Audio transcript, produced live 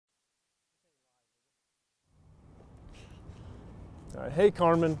All right, hey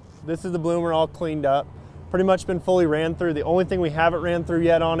Carmen, this is the Bloomer all cleaned up. Pretty much been fully ran through. The only thing we haven't ran through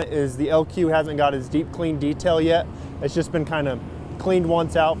yet on it is the LQ hasn't got its deep clean detail yet. It's just been kind of cleaned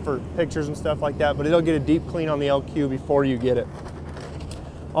once out for pictures and stuff like that, but it'll get a deep clean on the LQ before you get it.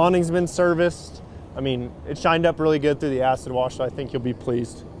 Awning's been serviced. I mean, it shined up really good through the acid wash, so I think you'll be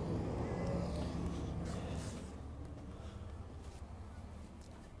pleased.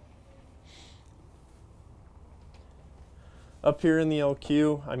 Up here in the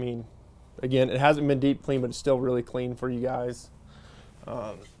LQ, I mean, again, it hasn't been deep clean, but it's still really clean for you guys.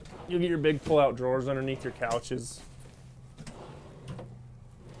 You'll get your big pull-out drawers underneath your couches.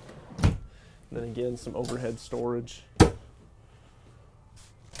 And then again, some overhead storage.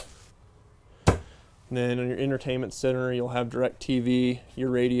 And then on your entertainment center, you'll have DirecTV,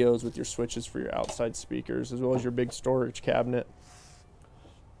 your radios with your switches for your outside speakers, as well as your big storage cabinet.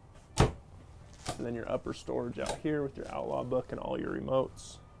 And then your upper storage out here with your Outlaw book and all your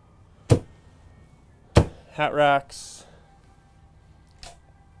remotes. Hat racks.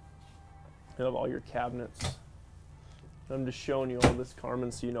 You have all your cabinets. I'm just showing you all this,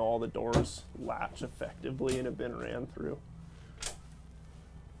 Carmen, so you know all the doors latch effectively and have been ran through.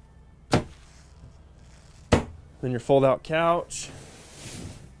 Then your fold-out couch.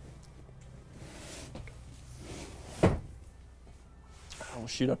 I'll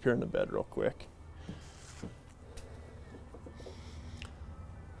shoot up here in the bed real quick.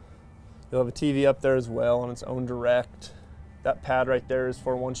 You'll have a TV up there as well on its own direct. That pad right there is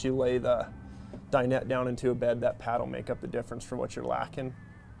for once you lay the dinette down into a bed, that pad will make up the difference for what you're lacking.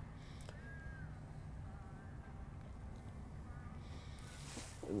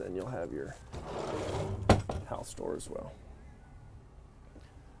 And then you'll have your house door as well.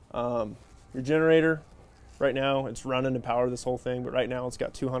 Your generator, right now it's running to power this whole thing, but right now it's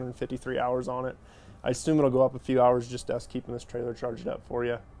got 253 hours on it. I assume it'll go up a few hours, just us keeping this trailer charged up for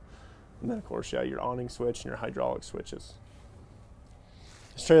you. And then of course, yeah, your awning switch and your hydraulic switches.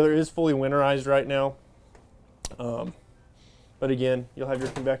 This trailer is fully winterized right now. But again, you'll have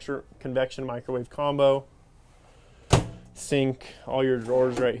your convection microwave combo, sink, all your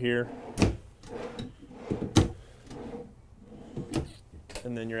drawers right here.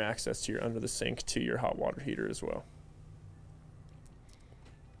 And then your access to your under the sink to your hot water heater as well.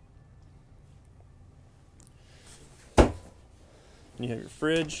 And you have your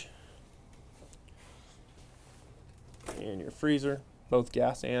fridge and your freezer, both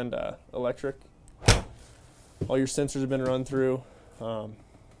gas and electric. All your sensors have been run through.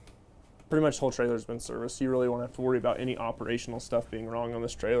 Pretty much the whole trailer has been serviced, so you really won't have to worry about any operational stuff being wrong on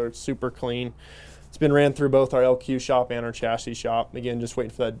this trailer. It's super clean. It's been ran through both our LQ shop and our chassis shop. Again, just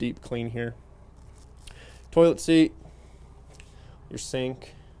waiting for that deep clean here. Toilet seat, your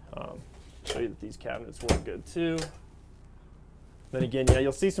sink. Show you that these cabinets work good too. Then again, yeah,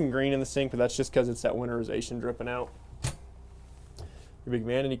 you'll see some green in the sink, but that's just because it's that winterization dripping out. Your big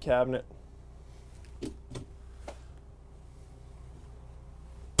vanity cabinet.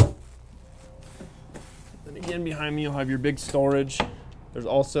 Then again, behind me, you'll have your big storage. There's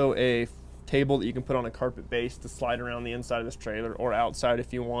also a table that you can put on a carpet base to slide around the inside of this trailer or outside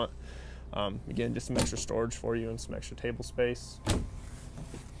if you want. Again, just some extra storage for you and some extra table space.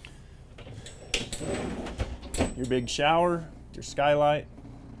 Your big shower, your skylight,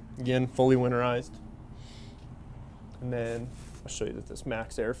 again, fully winterized. And then I'll show you that this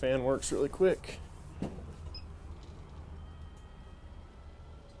Max Air fan works really quick.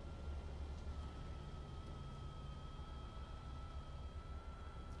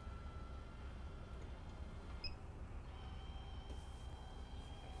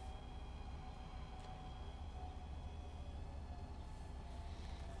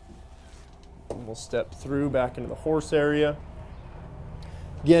 We'll step through back into the horse area.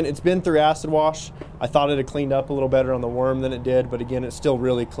 Again, it's been through acid wash. I thought it had cleaned up a little better on the worm than it did, but again, it's still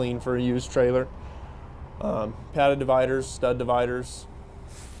really clean for a used trailer. Padded dividers, stud dividers.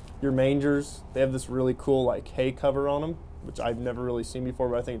 Your mangers, they have this really cool like hay cover on them, which I've never really seen before,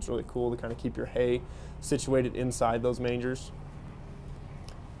 but I think it's really cool to kind of keep your hay situated inside those mangers.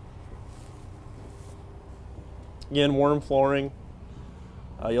 Again, worm flooring.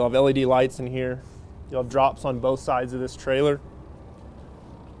 You'll have LED lights in here. You'll have drops on both sides of this trailer.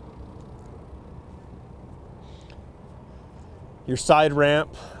 Your side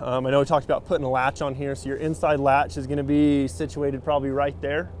ramp, I know we talked about putting a latch on here, so your inside latch is going to be situated probably right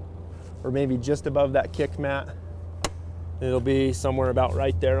there, or maybe just above that kick mat. It'll be somewhere about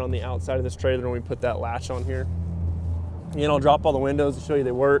right there on the outside of this trailer when we put that latch on here. Again, I'll drop all the windows to show you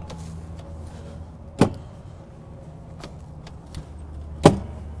they work.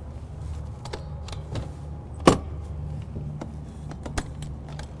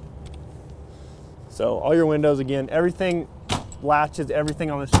 So all your windows, again, everything, latches,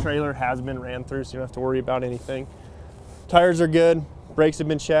 everything on this trailer has been ran through, so you don't have to worry about anything. Tires are good, brakes have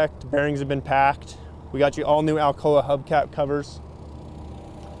been checked, bearings have been packed. We got you all new Alcoa hubcap covers.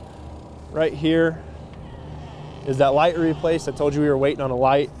 Right here is that light we replaced. I told you we were waiting on a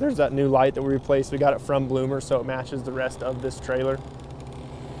light. There's that new light that we replaced. We got it from Bloomer, so it matches the rest of this trailer.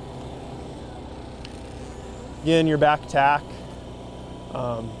 Again, your back tack,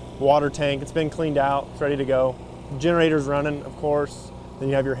 water tank, it's been cleaned out, it's ready to go. Generator's running, of course. Then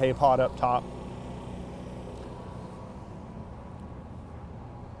you have your hay pod up top.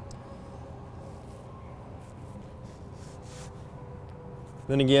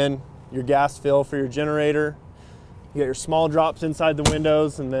 Then again, your gas fill for your generator. You got your small drops inside the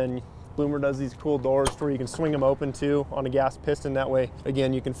windows, and then Bloomer does these cool doors where you can swing them open too on a gas piston. That way,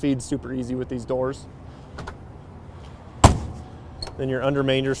 again, you can feed super easy with these doors. Then your under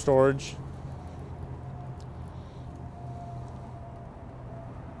manger storage.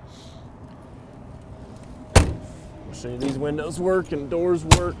 I'll show you these windows work and doors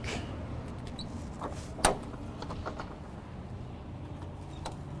work.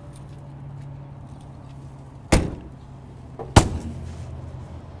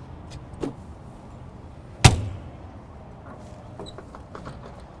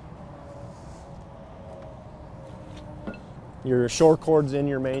 Your shore cords in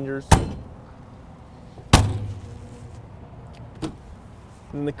your mangers.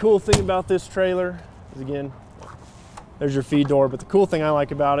 And the cool thing about this trailer is, again, there's your feed door, but the cool thing I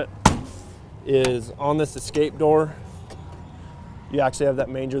like about it is on this escape door, you actually have that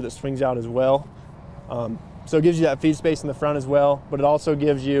manger that swings out as well. So it gives you that feed space in the front as well, but it also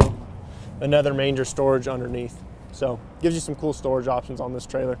gives you another manger storage underneath. So it gives you some cool storage options on this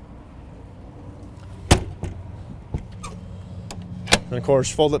trailer. And of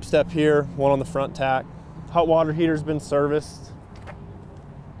course, fold up step here, one on the front tack. Hot water heater's been serviced.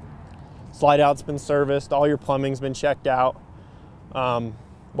 Slide out's been serviced. All your plumbing's been checked out.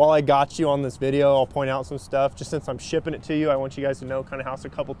 While I got you on this video, I'll point out some stuff. Just since I'm shipping it to you, I want you guys to know kind of how a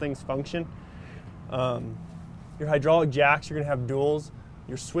couple things function. Your hydraulic jacks, you're gonna have duals.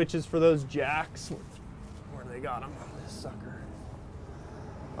 Your switches for those jacks, where they got them, this sucker,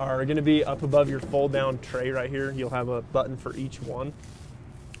 are going to be up above your fold down tray right here. You'll have a button for each one.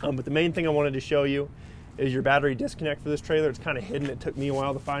 But the main thing I wanted to show you is your battery disconnect for this trailer. It's kind of hidden. It took me a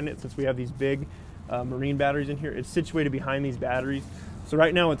while to find it since we have these big marine batteries in here. It's situated behind these batteries. So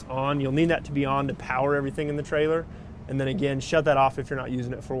right now it's on. You'll need that to be on to power everything in the trailer. And then again, shut that off if you're not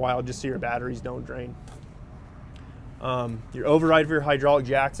using it for a while, just so your batteries don't drain. Your override for your hydraulic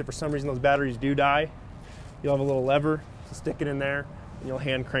jacks, if for some reason those batteries do die, you'll have a little lever to stick it in there, and you'll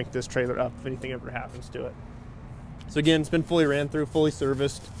hand crank this trailer up if anything ever happens to it. So again, it's been fully ran through, fully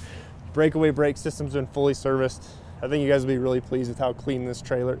serviced. Breakaway brake system's been fully serviced. I think you guys will be really pleased with how clean this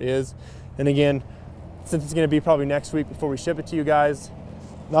trailer is. And again, since it's gonna be probably next week before we ship it to you guys,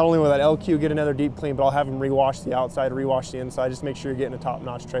 not only will that LQ get another deep clean, but I'll have them rewash the outside, rewash the inside, just make sure you're getting a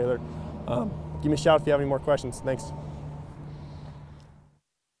top-notch trailer. Give me a shout if you have any more questions. Thanks.